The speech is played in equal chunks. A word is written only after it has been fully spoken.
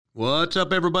What's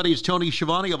up, everybody? It's Tony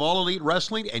Schiavone of All Elite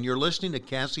Wrestling, and you're listening to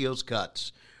Cassio's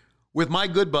Cuts with my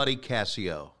good buddy,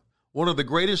 Cassio, one of the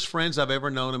greatest friends I've ever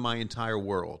known in my entire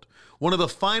world, one of the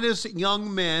finest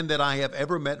young men that I have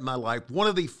ever met in my life, one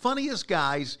of the funniest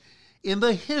guys in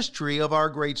the history of our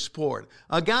great sport,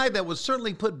 a guy that would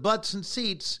certainly put butts in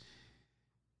seats.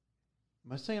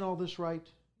 Am I saying all this right?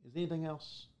 Is anything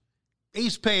else?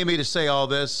 He's paying me to say all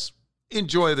this.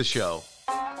 Enjoy the show.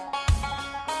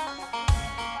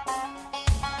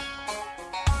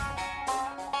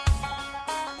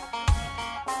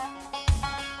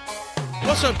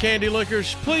 What's up, Candy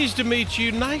Lickers? Pleased to meet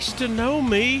you. Nice to know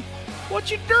me.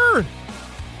 What you doing?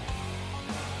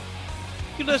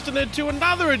 You're listening to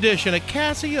another edition of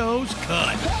Cassio's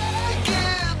Cut. Hey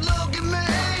kid, look at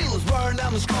me. Let's burn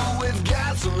down the school with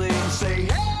gasoline. Say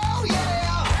hell yeah.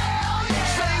 Hell yeah.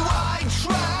 Say white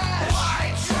trash.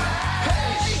 White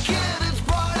trash. Hey kid, it's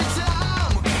party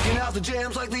time. We're kicking out the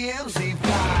jams like the MC5.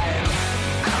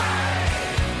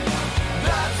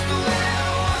 That's the way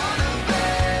I wanna be.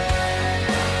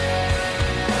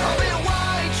 I'll be a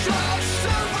white trash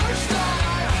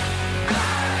superstar.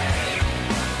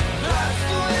 That's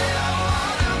the way I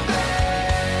wanna be.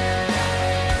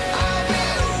 I'll be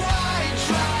a white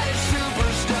trash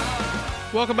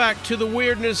superstar. Welcome back to the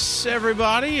weirdness,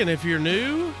 everybody. And if you're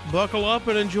new, buckle up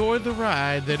and enjoy the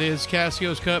ride that is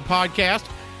Cassio's Cut podcast.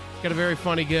 Got a very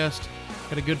funny guest.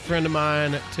 Got a good friend of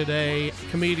mine today.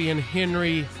 Comedian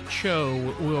Henry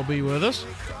Cho will be with us.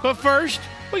 But first,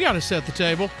 we got to set the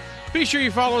table. Be sure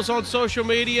you follow us on social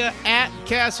media at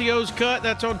Cassio's Cut.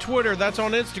 That's on Twitter. That's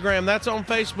on Instagram. That's on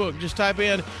Facebook. Just type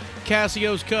in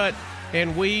Cassio's Cut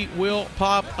and we will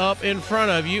pop up in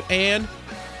front of you. And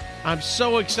I'm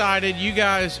so excited. You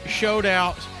guys showed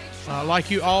out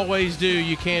like you always do,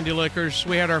 you Candy Lickers.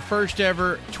 We had our first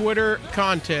ever Twitter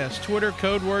contest, Twitter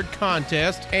code word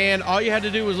contest. And all you had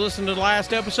to do was listen to the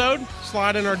last episode,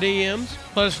 slide in our DMs,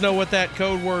 let us know what that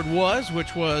code word was,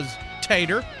 which was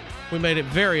tater. We made it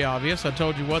very obvious. I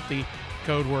told you what the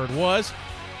code word was.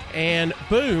 And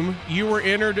boom, you were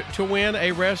entered to win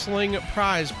a wrestling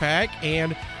prize pack.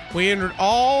 And we entered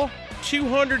all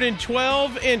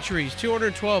 212 entries.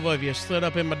 212 of you slid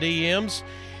up in my DMs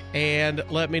and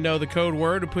let me know the code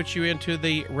word to put you into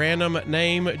the random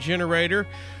name generator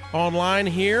online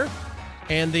here.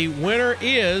 And the winner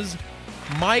is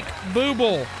Mike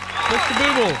Booble. Mr.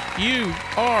 Booble, you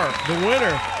are the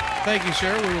winner. Thank you,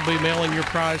 sir. We will be mailing your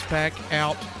prize pack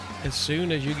out as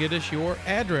soon as you get us your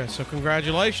address. So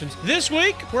congratulations. This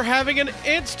week, we're having an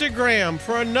Instagram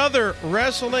for another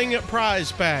wrestling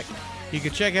prize pack. You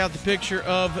can check out the picture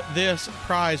of this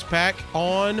prize pack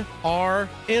on our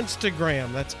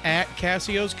Instagram. That's at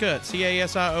Cassio's Cut,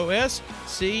 CASIOSCUT.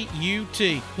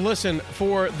 Listen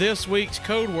for this week's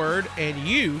code word, and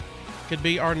you could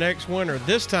be our next winner.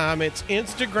 This time, it's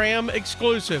Instagram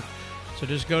exclusive. So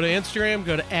just go to Instagram,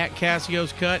 go to at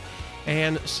Cassio's Cut,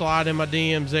 and slide in my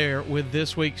DMs there with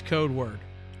this week's code word.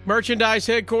 Merchandise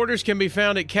headquarters can be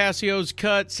found at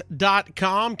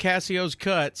CassiosCuts.com,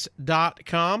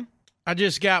 CassiosCuts.com. I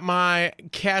just got my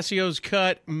Cassio's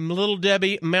Cut Little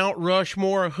Debbie Mount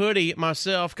Rushmore hoodie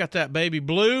myself. Got that baby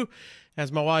blue.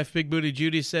 As my wife, Big Booty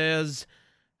Judy, says,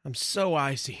 I'm so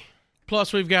icy.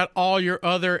 Plus, we've got all your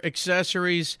other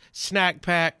accessories, snack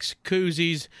packs,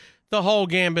 koozies, the whole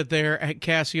gambit there at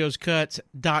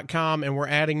CassiosCuts.com, and we're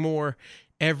adding more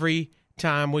every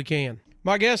time we can.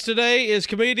 My guest today is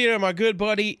comedian and my good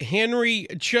buddy Henry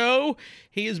Cho.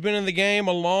 He has been in the game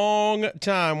a long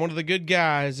time, one of the good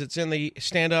guys that's in the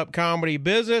stand-up comedy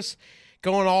business,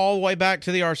 going all the way back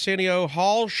to the Arsenio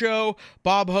Hall show,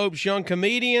 Bob Hope's Young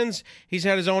Comedians. He's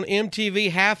had his own MTV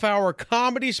half-hour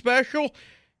comedy special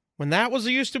when that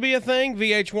used to be a thing,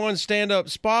 VH1 Stand-Up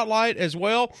Spotlight as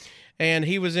well. And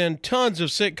he was in tons of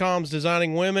sitcoms,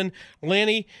 Designing Women,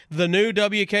 Lenny, the new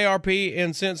WKRP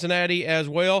in Cincinnati as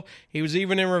well. He was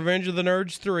even in Revenge of the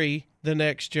Nerds 3, The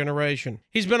Next Generation.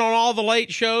 He's been on all the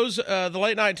late shows, the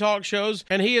late night talk shows,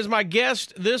 and he is my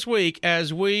guest this week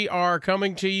as we are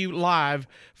coming to you live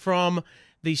from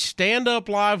the Stand Up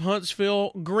Live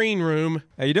Huntsville Green Room.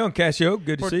 How you doing, Cassio?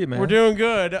 Good to see you, man. We're doing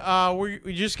good.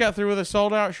 We just got through with a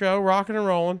sold-out show, rocking and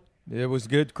rolling. It was a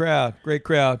good crowd, great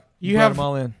crowd. You brought have them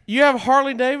all in. You have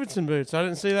Harley Davidson boots. I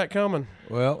didn't see that coming.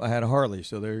 Well, I had a Harley,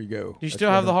 so there you go. Do you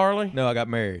still have the Harley? No, I got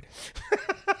married.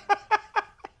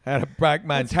 Had a bike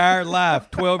my entire life,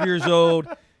 12 years old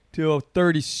till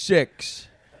 36.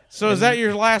 So is that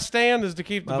your last stand, is to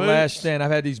keep the boots? My last stand. I've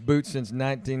had these boots since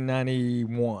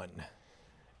 1991,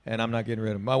 and I'm not getting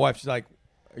rid of them. My wife's like,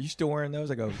 are you still wearing those?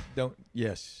 I go, don't.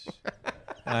 Yes,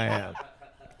 I am.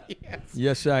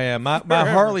 Yes, I am. My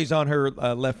Harley's on her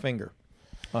left finger.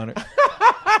 On it.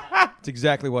 It's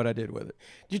exactly what I did with it.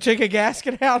 You took a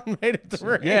gasket out and made it the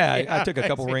ring. Yeah, I took a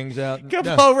couple rings out.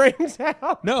 Couple No, rings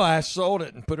out. no, I sold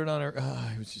it and put it on her.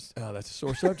 It was just, that's a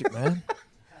sore subject, man.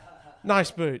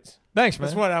 Nice boots. Thanks, man.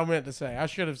 That's what I meant to say. I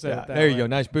should have said Yeah, it that there you way. go.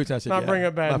 Nice boots. I said, Not yeah, bring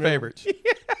up bad my memories. favorites.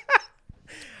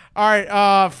 All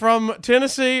right. From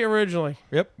Tennessee originally.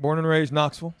 Yep, born and raised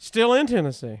Knoxville. Still in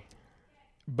Tennessee.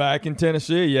 Back in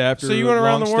Tennessee, yeah. After So you went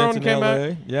around long the world stints and in came LA.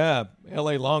 back? Yeah,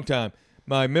 LA, long time.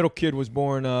 My middle kid was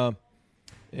born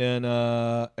in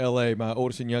LA. My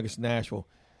oldest and youngest in Nashville.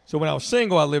 So when I was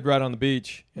single, I lived right on the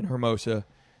beach in Hermosa.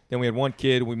 Then we had one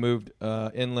kid. We moved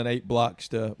inland 8 blocks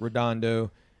to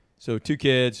Redondo. So 2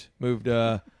 kids moved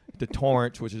to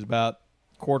Torrance, which is about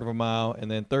a quarter of a mile. And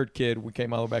then third kid, we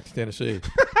came all the way back to Tennessee.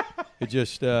 It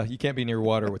just, you can't be near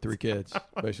water with 3 kids,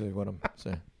 basically what I'm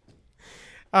saying.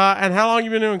 And how long you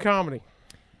been doing comedy?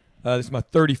 This is my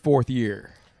 34th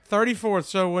year. 34th.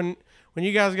 So when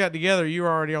you guys got together, you were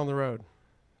already on the road.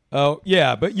 Oh,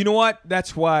 yeah. But you know what?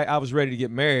 That's why I was ready to get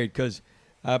married because,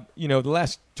 the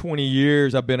last 20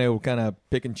 years I've been able to kind of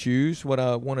pick and choose what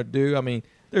I want to do. I mean,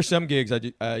 there's some gigs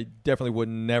I definitely would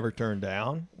never turn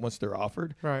down once they're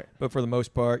offered. Right. But for the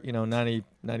most part, 95%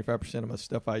 of my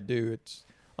stuff I do, it's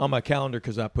on my calendar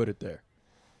because I put it there.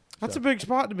 That's a big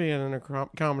spot to be in a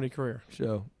comedy career.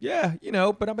 So, yeah,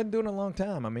 but I've been doing it a long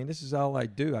time. I mean, this is all I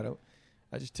do.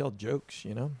 I just tell jokes,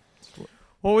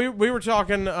 Well, we were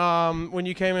talking when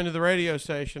you came into the radio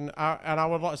station, I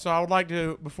would like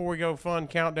to, before we go fun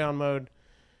countdown mode,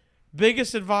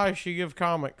 biggest advice you give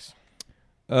comics.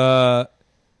 Write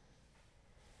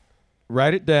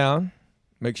it down,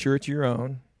 make sure it's your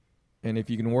own, and if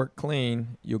you can work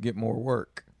clean, you'll get more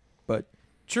work. But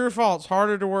True or false?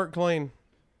 Harder to work clean.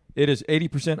 it is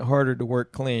 80% harder to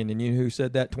work clean. And you know who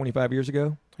said that 25 years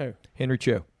ago? Who? Henry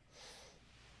Cho.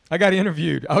 I got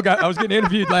interviewed. I was getting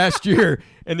interviewed last year,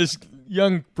 and this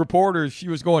young reporter, she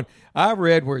was going, I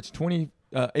read where it's 80%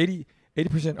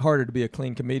 harder to be a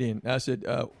clean comedian. I said,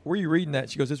 where are you reading that?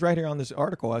 She goes, it's right here on this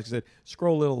article. I said,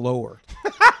 scroll a little lower.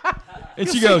 And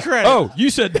she goes, oh, you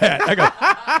said that. I go,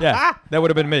 yeah, that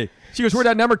would have been me. She goes, where'd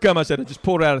that number come? I said, I just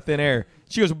pulled it out of thin air.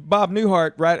 She goes, Bob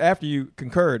Newhart, right after you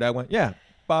concurred. I went, yeah.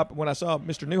 Bob, when I saw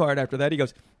Mr. Newhart after that, he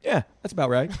goes, yeah, that's about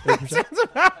right. 80%. That's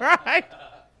about right.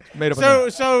 Made up a number.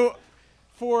 So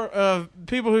for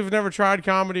people who've never tried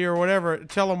comedy or whatever,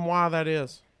 tell them why that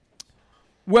is.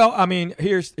 Well, I mean,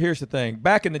 here's the thing.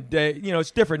 Back in the day,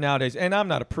 it's different nowadays. And I'm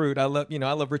not a prude. I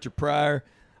love Richard Pryor.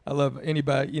 I love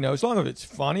anybody, as long as it's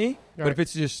funny. Right. But if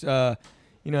it's just, if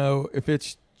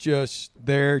it's just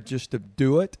there just to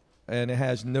do it and it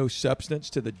has no substance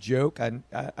to the joke,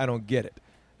 I don't get it.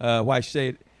 Why I say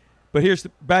it. But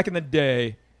back in the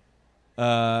day,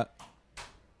 the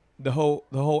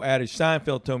whole adage,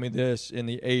 Seinfeld told me this in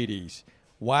the 80s.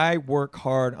 Why work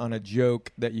hard on a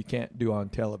joke that you can't do on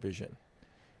television?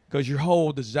 Because your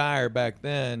whole desire back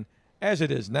then, as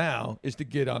it is now, is to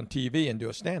get on TV and do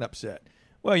a stand-up set.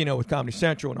 Well, with Comedy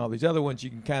Central and all these other ones,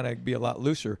 you can kind of be a lot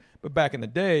looser. But back in the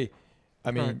day, I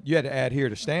mean, Right. you had to adhere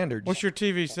to standards. What's your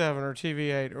TV7 or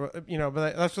TV8? Or,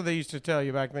 but that's what they used to tell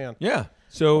you back then. Yeah.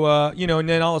 So, and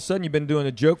then all of a sudden you've been doing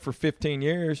a joke for 15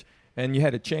 years, and you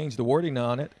had to change the wording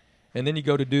on it. And then you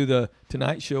go to do the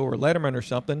Tonight Show or Letterman or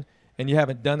something, and you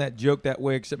haven't done that joke that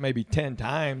way except maybe 10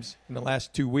 times in the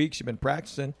last 2 weeks you've been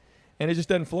practicing, and it just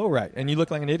doesn't flow right. And you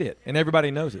look like an idiot, and everybody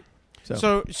knows it.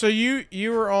 So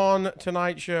you were on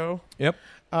Tonight Show. Yep.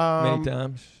 Many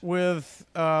times. With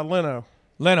Leno.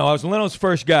 Leno. I was Leno's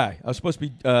first guy. I was supposed to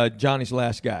be Johnny's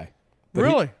last guy. But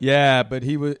Really? But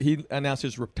he announced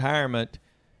his retirement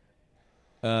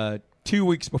 2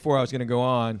 weeks before I was going to go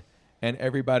on, and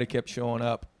everybody kept showing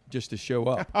up just to show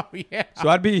up. Oh yeah. So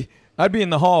I'd be in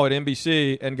the hall at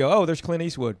NBC and go, oh, there's Clint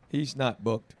Eastwood. He's not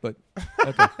booked, but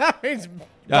okay. He's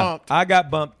Yeah, bumped. I got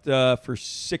bumped for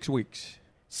 6 weeks.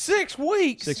 6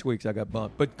 weeks. 6 weeks I got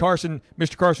bumped. But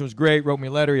Mr. Carson was great, wrote me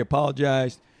a letter, he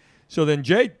apologized. So then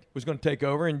Jay was going to take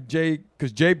over, and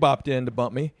because Jay bopped in to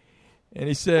bump me, and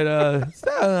he said,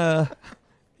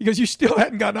 he goes, you still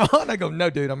hadn't gotten on? I go, no,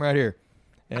 dude, I'm right here.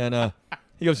 And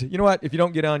he goes, you know what? If you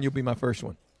don't get on, you'll be my first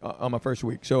one on my first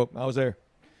week. So I was there.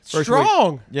 First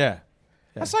Strong. week. Yeah.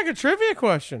 That's like a trivia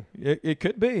question. It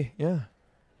could be, yeah.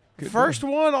 First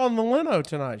one on the Leno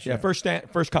Tonight Show. Yeah, first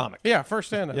comic. Yeah, first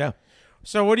stand-up. Yeah.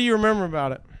 So what do you remember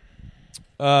about it?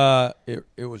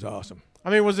 It was awesome. I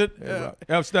mean, was it?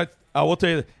 I will tell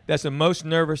you, that's the most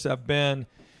nervous I've been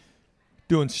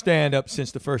doing stand-up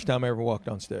since the first time I ever walked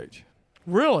on stage.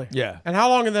 Really? Yeah. And how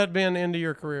long had that been into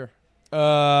your career?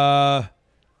 80s.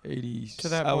 To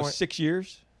that I point. was 6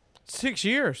 years. 6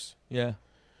 years. Yeah.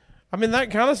 I mean,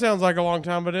 that kind of sounds like a long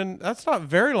time, but that's not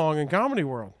very long in comedy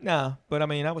world. No, but I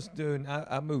mean,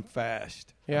 I moved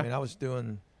fast. Yeah. I mean, I was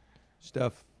doing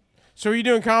stuff. So were you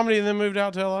doing comedy and then moved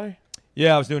out to L.A.?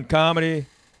 Yeah, I was doing comedy.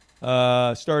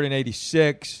 Started in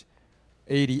 86.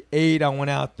 88, I went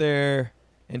out there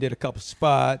and did a couple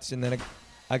spots. And then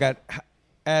I got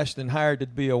asked and hired to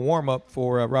be a warm-up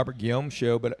for a Robert Guillaume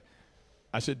show. But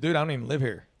I said, dude, I don't even live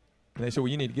here. And they said,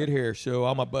 well, you need to get here. So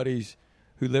all my buddies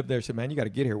who lived there said, man, you got to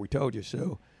get here. We told you.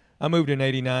 So I moved in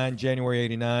 89, January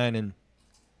 89. And,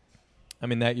 I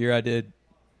mean, that year I did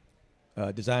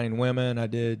Designing Women. I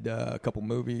did a couple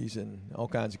movies and all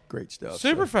kinds of great stuff.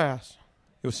 Super So fast.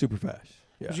 it was super fast.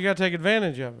 Yeah. But you got to take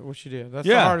advantage of it, which you did. That's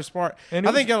the Yeah. hardest part. And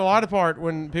I think a lot of part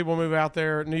when people move out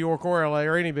there, New York or LA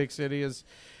or any big city, is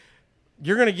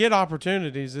you're going to get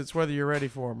opportunities. It's whether you're ready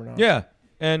for them or not. Yeah.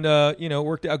 And, it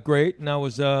worked out great. And I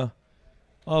was all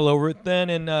over it then.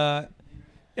 And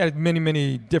had many,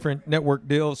 many different network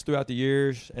deals throughout the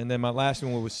years. And then my last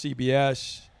one was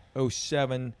CBS,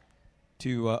 07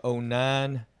 to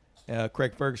 09.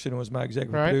 Craig Ferguson was my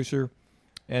executive producer.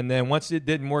 And then once it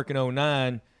didn't work in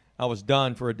 09, I was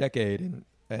done for a decade,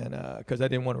 and because I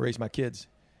didn't want to raise my kids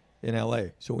in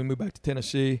L.A. So we moved back to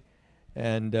Tennessee,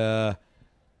 and so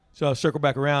I circled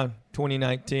back around.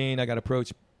 2019, I got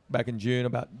approached back in June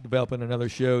about developing another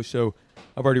show. So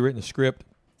I've already written a script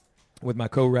with my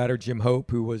co-writer, Jim Hope,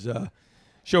 who was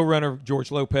showrunner, George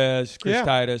Lopez, Chris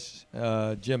Titus.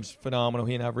 Jim's phenomenal.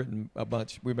 He and I have written a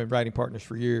bunch. We've been writing partners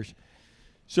for years.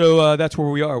 So that's where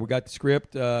we are. We got the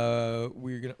script.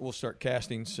 We'll start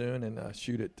casting soon and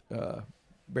shoot it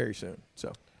very soon.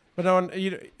 So, But no,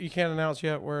 you can't announce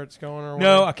yet where it's going or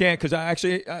no, what? I can't because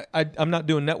I'm not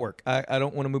doing network. I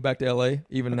don't want to move back to LA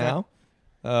even now.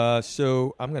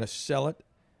 So I'm going to sell it,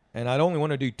 and I only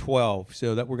want to do 12.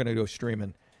 So that we're going to go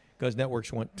streaming because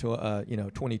networks want to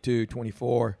 22,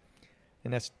 24,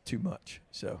 and that's too much.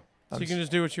 So You can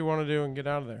just do what you want to do and get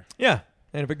out of there. Yeah.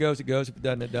 And if it goes, it goes. If it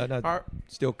doesn't, it doesn't. I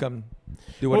still come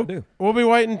do what I do. We'll be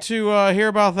waiting to hear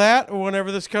about that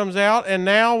whenever this comes out. And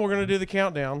now we're going to do the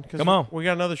countdown. Come on. We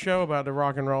got another show about the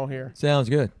rock and roll here. Sounds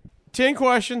good. 10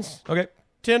 questions. Okay.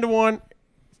 10 to 1.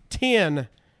 10.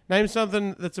 Name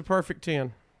something that's a perfect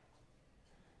 10.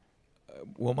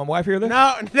 Will my wife hear this?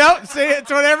 No. See, it's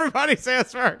what everybody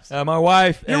says first. My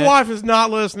wife. Your wife is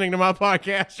not listening to my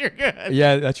podcast. You're good.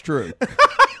 Yeah, that's true.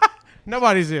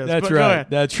 Nobody's is. That's but right. Go ahead.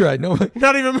 That's right. No.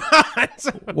 Not even mine.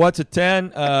 What's a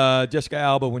 10? Jessica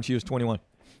Alba when she was 21.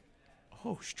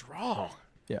 Oh, strong.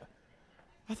 Yeah.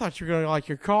 I thought you were going to like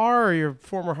your car or your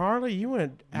former Harley. You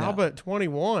went No. Alba at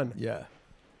 21. Yeah.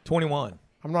 21.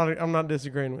 I'm not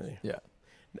disagreeing with you. Yeah.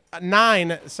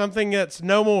 9. Something that's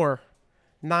no more.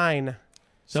 9.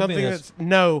 Something that's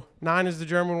no. 9 is the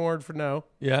German word for no.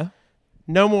 Yeah.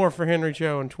 No more for Henry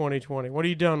Cho in 2020. What are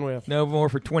you done with? No more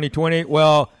for 2020.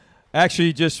 Well,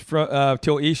 actually, just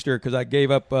till Easter because I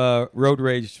gave up road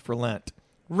rage for Lent.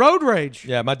 Road rage.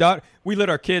 Yeah, my daughter. We let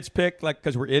our kids pick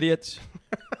because we're idiots,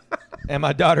 and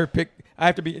my daughter picked. I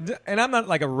have to be, and I'm not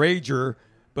like a rager,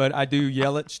 but I do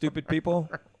yell at stupid people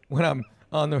when I'm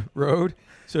on the road.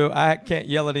 So I can't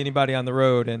yell at anybody on the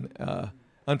road, and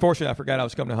unfortunately, I forgot I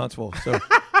was coming to Huntsville, so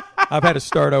I've had to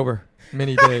start over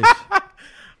many days.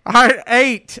 All right,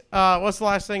 8. What's the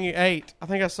last thing you ate? I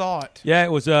think I saw it. Yeah,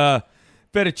 it was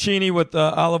fettuccine with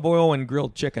olive oil and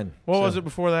grilled chicken. What was it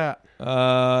before that?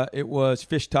 It was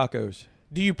fish tacos.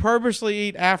 Do you purposely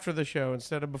eat after the show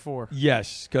instead of before?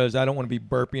 Yes, because I don't want to be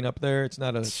burping up there. It's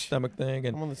not a stomach thing,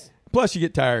 I'm on and this- plus you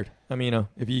get tired. I mean,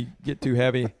 if you get too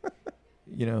heavy,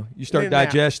 you start Need a nap.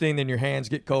 digesting, then your hands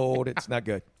get cold. It's not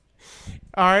good.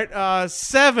 All right,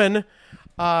 7.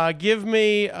 Give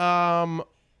me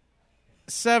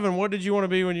 7. What did you want to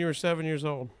be when you were 7 years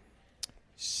old?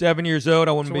 7 years old,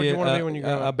 I want So to what be do you wanna be when you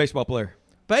grow a up? baseball player.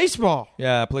 Baseball.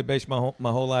 Yeah, I played baseball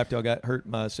my whole life till I got hurt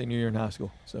my senior year in high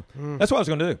school. So that's what I was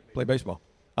going to do, play baseball.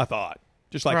 I thought,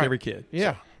 just like Right. every kid.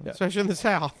 Yeah, yeah. especially in the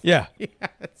South. Yeah.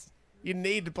 Yes. You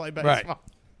need to play baseball. Right.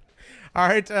 All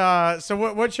right. So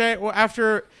what changed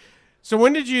after? So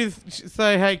when did you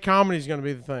say, "Hey, comedy's going to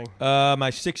be the thing"?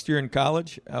 My 6th year in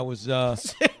college, I was.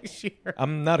 6 years.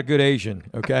 I'm not a good Asian,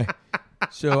 okay?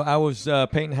 So I was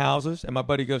painting houses, and my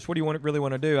buddy goes, "What do you really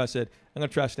want to do?" I said, "I'm going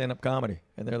to try stand-up comedy."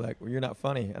 And they're like, "Well, you're not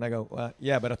funny." And I go, "Well,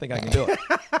 yeah, but I think I can do it."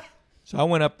 So I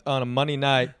went up on a Monday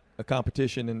night, a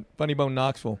competition in Funny Bone,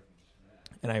 Knoxville,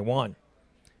 and I won.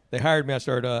 They hired me. I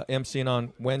started emceeing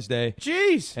on Wednesday,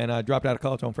 Jeez, and I dropped out of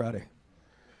college on Friday,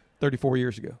 34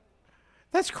 years ago.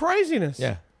 that's craziness.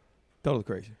 Yeah, totally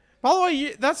crazy. By the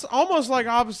way, that's almost like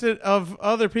opposite of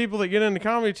other people that get into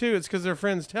comedy too. It's because their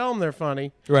friends tell them they're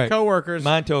funny. Right. Coworkers.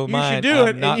 Mine told you mine should do I'm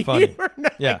it. not and funny. You were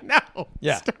like, Yeah. No.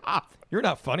 Yeah. Stop. You're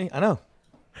not funny. I know.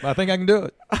 But I think I can do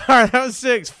it. All right, that was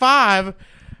 6. 5.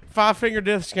 5-finger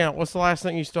discount. What's the last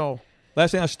thing you stole?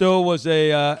 Last thing I stole was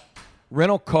a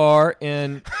rental car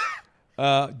in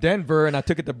Denver, and I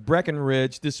took it to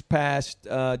Breckenridge this past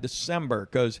December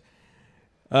because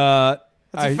That's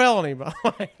a felony, by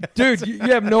the way. dude, you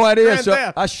have no idea. Grand So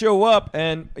theft. I show up,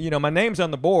 and my name's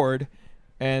on the board,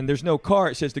 and there's no car.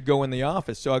 It says to go in the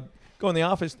office. So I go in the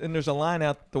office, and there's a line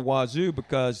out the wazoo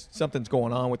because something's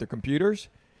going on with their computers.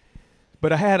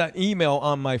 But I had an email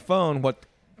on my phone what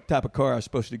type of car I was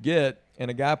supposed to get, and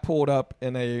a guy pulled up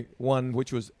in a one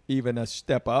which was even a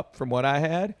step up from what I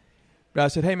had. But I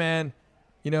said, hey, man,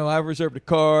 I've reserved a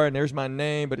car, and there's my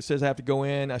name, but it says I have to go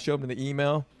in. I showed him the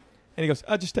email, and he goes,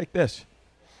 I'll just take this.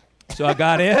 So I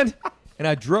got in, and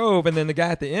I drove, and then the guy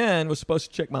at the end was supposed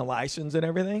to check my license and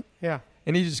everything. Yeah.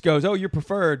 And he just goes, oh, you're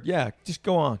preferred. Yeah, just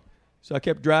go on. So I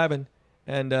kept driving,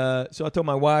 and so I told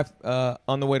my wife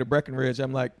on the way to Breckenridge,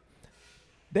 I'm like,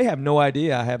 they have no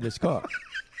idea I have this car.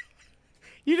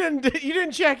 You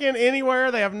didn't check in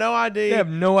anywhere. They have no idea. They have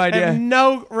no idea. They have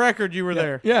no record you were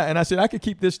there. Yeah, and I said, I could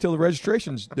keep this till the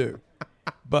registration's due.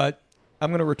 But I'm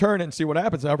going to return it and see what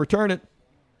happens. I'll return it.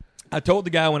 I told the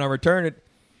guy when I return it,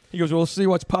 he goes, well, we'll see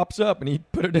what pops up. And he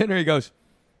put it in there. He goes,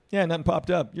 yeah, nothing popped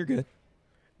up. You're good.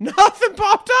 Nothing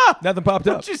popped up. Nothing popped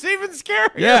up. Which is even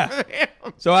scarier. Yeah. for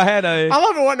him. So I had I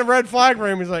love it wasn't a red flag for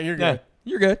him. He's like, you're yeah, good.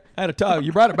 you're good. I had a towel.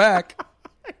 You brought it back.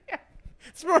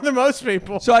 It's more than most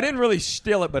people. So I didn't really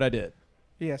steal it, but I did.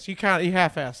 Yes, you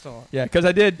half-assed on it. Yeah, because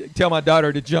I did tell my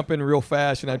daughter to jump in real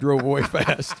fast, and I drove away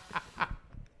fast.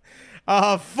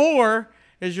 4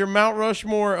 is your Mount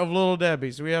Rushmore of Little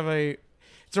Debbie's.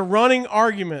 It's a running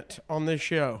argument on this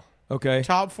show. Okay.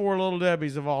 Top 4 Little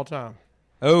Debbie's of all time.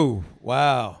 Oh,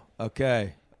 wow.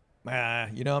 Okay.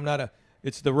 I'm not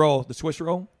it's the roll, the Swiss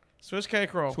roll? Swiss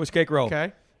cake roll. Swiss cake roll.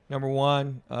 Okay. Number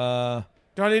 1. Do I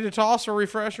need to toss a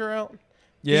refresher out? 'Cause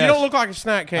Yes. you don't look like a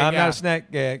snack cake I'm guy. not a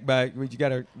snack guy, but you got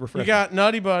to refresh. You got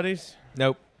Nutty Buddies,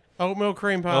 Nope. oatmeal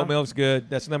cream pie. Oatmeal's good.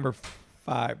 That's number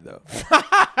 5, though.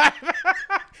 I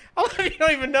love you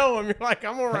don't even know them. You're like,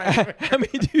 I'm all right. How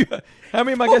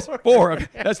many am I guessing? 4. Okay.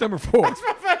 That's number 4. That's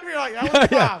my favorite. You're like, that was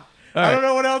 5. Yeah. All I don't right.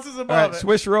 know what else is All above right, it.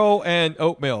 Swiss roll and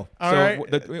oatmeal. All so right.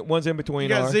 the ones in between You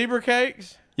got are. zebra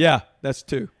cakes. Yeah, that's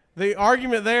 2. The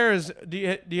argument there is, do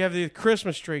you have the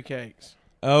Christmas tree cakes?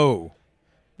 Oh.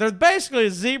 They're basically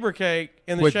a zebra cake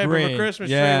in the With shape green. of a Christmas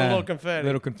tree Yeah. with a little confetti.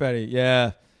 Little confetti.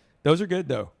 Yeah. Those are good,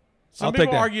 though. Some I'll people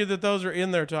take that. argue that those are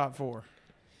in their top 4.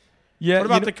 Yeah. What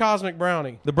about the cosmic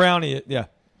brownie? the brownie? Yeah.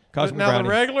 Cosmic Now brownie. the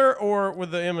regular or with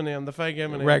the M&M, the fake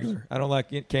M&M? Regular. I don't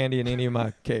like candy in any of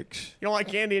my cakes. You don't like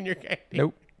candy in your candy?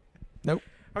 Nope. Nope.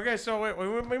 Okay, so wait,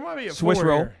 we might be at Swiss 4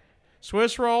 roll. here.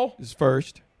 Swiss roll, This is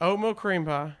first. oatmeal cream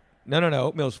pie. No.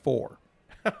 Oatmeal's 4.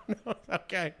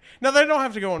 Okay. No, they don't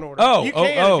have to go in order. Oh. You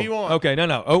can if you want. Okay.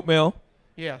 No. Oatmeal.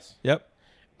 Yes. Yep.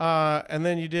 And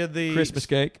then you did the Christmas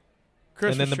cake.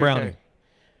 Christmas and then the tree brownie. cake.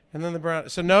 And then the brownie.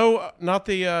 So no, not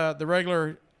the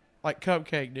regular like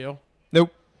cupcake deal.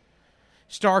 Nope.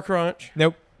 Star Crunch,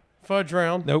 Nope. fudge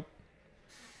round, Nope.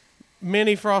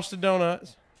 mini frosted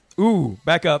donuts. Ooh,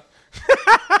 back up.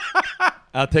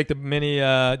 I'll take the mini.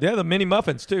 They have the mini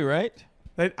muffins too, right?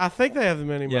 I think they have the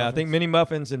mini. Yeah, I muffins. think mini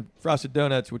muffins and frosted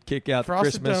donuts would kick out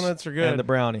Frosted the Christmas donuts are good. and the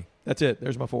brownie. That's it.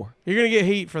 There's my 4. You're gonna get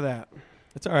heat for that.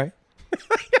 That's all right.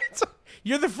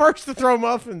 You're the first to throw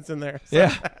muffins in there. So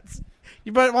Yeah.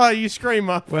 You bet. Well, you scream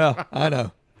muffins. Well, I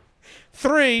know.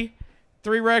 3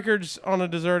 records on a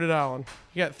deserted island.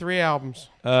 You got 3 albums.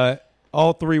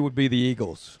 All 3 would be the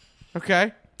Eagles.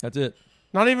 Okay. That's it.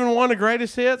 Not even one of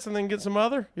greatest hits, and then get some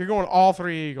other. You're going all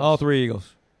 3 Eagles. All 3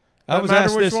 Eagles. Doesn't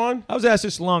matter which one? I was asked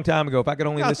this a long time ago if I could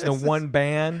only No, listen this to is- one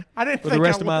band I didn't for think the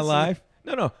rest I of my listened. life.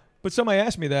 No. But somebody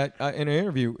asked me that in an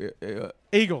interview,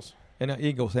 Eagles. and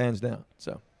Eagles hands down.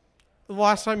 So. The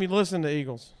last time you listened to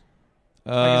Eagles?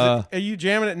 Uh, Are you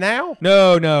jamming it now?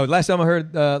 no. Last time I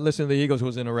heard listen to the Eagles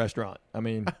was in a restaurant. I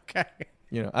mean, Okay.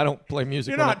 I don't play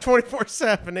music. You're when not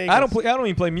 24/7 Eagles. I don't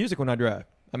even play music when I drive.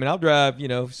 I mean, I'll drive,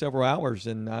 several hours,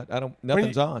 and I don't.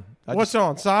 Nothing's on. What's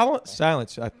on? Silence?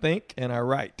 Silence. I think and I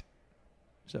write.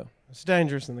 So It's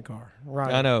dangerous in the car.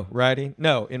 Right. I know writing.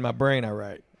 No, in my brain I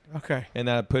write, Okay. and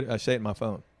then I say it in my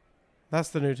phone. That's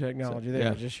the new technology there.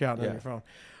 yeah. Just shouting on Yeah. your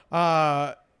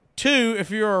phone. 2, if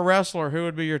you're a wrestler, who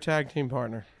would be your tag team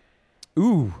partner?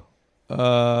 Ooh,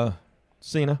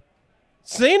 Cena.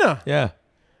 Cena. Yeah.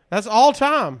 That's all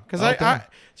time. Because All time.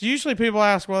 so usually people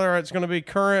ask whether it's going to be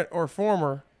current or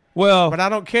former. Well, but I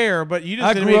don't care. But you just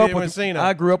I didn't grew up immediately with Cena.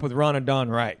 I grew up with Ron and Don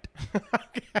Wright.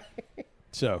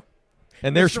 So,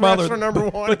 and they're Mr. smaller, Wrestler number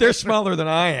one. but they're smaller than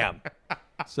I am.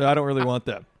 So I don't really want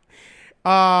them.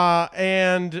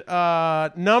 And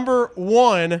number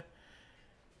one,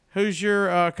 who's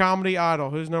your comedy idol?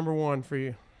 Who's number one for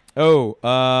you? Oh,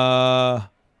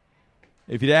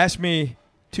 if you'd asked me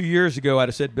 2 years ago, I'd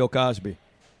have said Bill Cosby.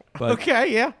 But,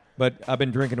 Okay, yeah. But I've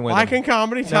been drinking with Liking him.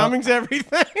 comedy, timing's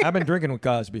everything. I've been drinking with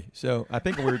Cosby, so I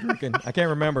think we were drinking. I can't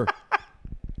remember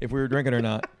if we were drinking or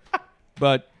not.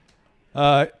 But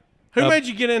Who made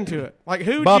you get into it? Like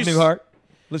who? Bob did you Newhart.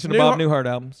 Listen to Bob Newhart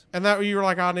albums. And that you were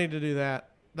like, I need to do that.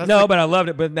 That's No, but I loved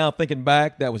it. But now thinking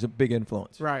back, that was a big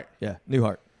influence. right. Yeah,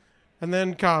 Newhart. And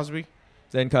then Cosby.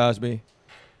 Then Cosby.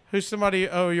 Who's somebody?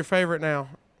 Oh, your favorite now?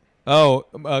 Oh,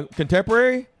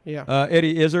 contemporary? Yeah.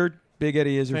 Eddie Izzard. Big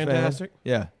Eddie Izzard Fantastic. fan.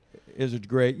 Yeah. Izzard's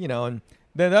great, and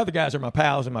then the other guys are my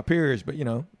pals and my peers, but,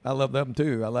 I love them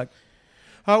too. I like.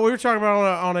 We were talking about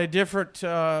on a different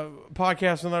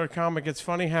podcast with another comic. It's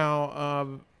funny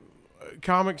how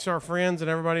comics are friends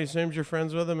and everybody assumes you're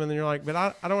friends with them, and then you're like, but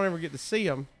I don't ever get to see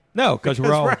them. No, because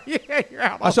we're all. Yeah, you're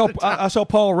out. I saw all the time. I saw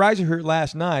Paul Reiser here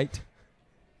last night,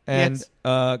 and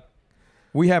Yes.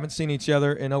 we haven't seen each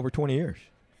other in over 20 years.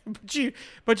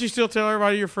 But you still tell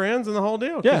everybody you're friends and the whole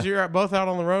deal Yeah. because you're both out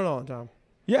on the road all the time.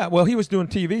 Yeah, well, he was doing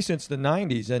TV since the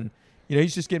 90s, and,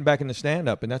 he's just getting back into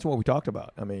stand-up, and that's what we talked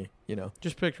about. I mean,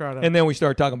 Just picked right up. And then we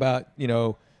started talking about,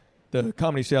 the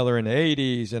Comedy Cellar in the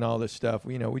 80s and all this stuff.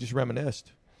 We just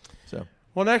reminisced. So.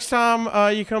 Well, next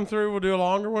time you come through, we'll do a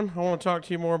longer one. I want to talk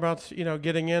to you more about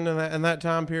getting in that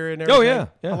time period. And Oh, everything.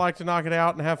 yeah. I like to knock it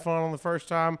out and have fun on the first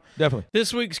time. Definitely.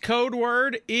 This week's code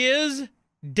word is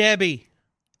Debbie.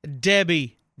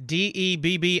 Debbie,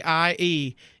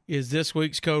 Debbie is this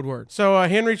week's code word. So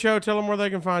Henry Cho, tell them where they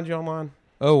can find you online.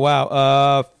 Oh,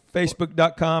 wow.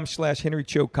 Facebook.com/Henry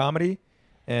Cho Comedy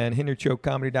and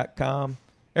HenryChoComedy.com.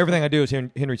 Everything I do is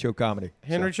Henry Cho Comedy.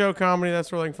 Henry Cho Comedy,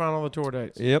 that's where they can find all the tour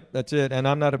dates. Yep, that's it. And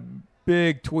I'm not a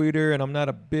big tweeter and I'm not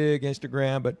a big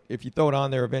Instagram, but if you throw it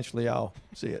on there, eventually I'll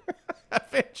see it.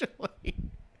 Eventually.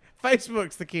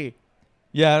 Facebook's the key.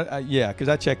 Yeah, because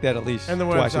I check that at least And the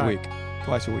twice a website. week.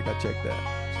 Twice a week I check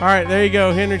that. All right, there you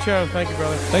go. Henry Cho. Thank you,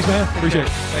 brother. Thanks, man. Appreciate it.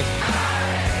 Thanks.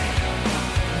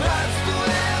 That's the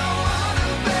way I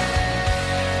wanna be.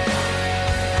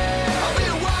 I'll be a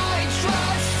white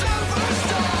trash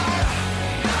superstar.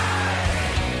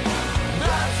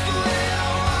 That's the way I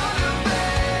wanna be.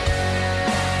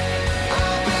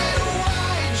 I'll be a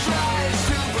white trash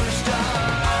superstar.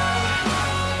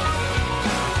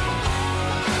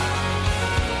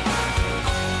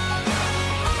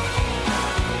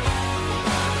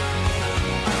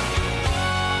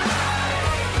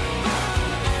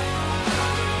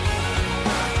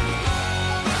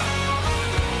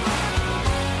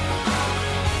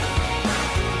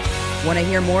 Want to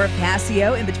hear more of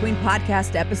Casio in between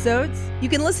podcast episodes? You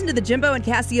can listen to the Jimbo and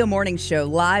Casio Morning Show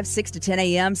live 6 to 10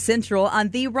 a.m. Central on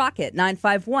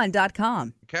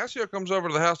TheRocket951.com. Casio comes over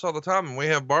to the house all the time and we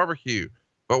have barbecue.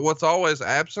 But what's always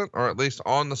absent, or at least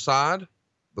on the side,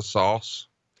 the sauce.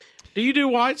 Do you do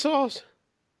white sauce?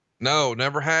 No,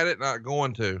 never had it, not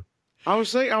going to. I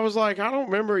was like, I don't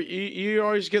remember. You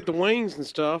always get the wings and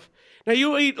stuff. Now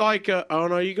you'll eat like, oh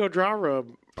no, you go dry rub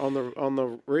on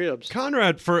the ribs.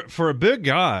 Conrad, for a big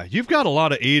guy, you've got a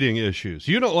lot of eating issues.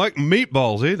 You don't like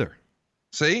meatballs either.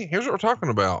 See, here's what we're talking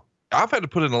about. I've had to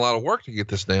put in a lot of work to get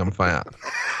this damn fat.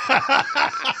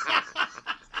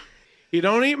 You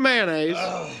don't eat mayonnaise.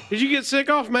 Did you get sick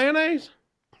off mayonnaise?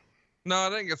 No, I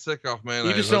didn't get sick off mayonnaise.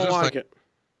 You just I don't like it.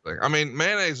 I mean,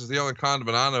 mayonnaise is the only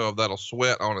condiment I know of that'll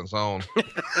sweat on its own.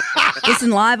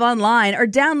 Listen live online or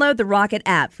download the Rocket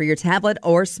app for your tablet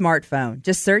or smartphone.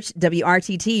 Just search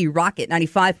WRTT Rocket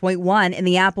 95.1 in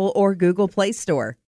the Apple or Google Play Store.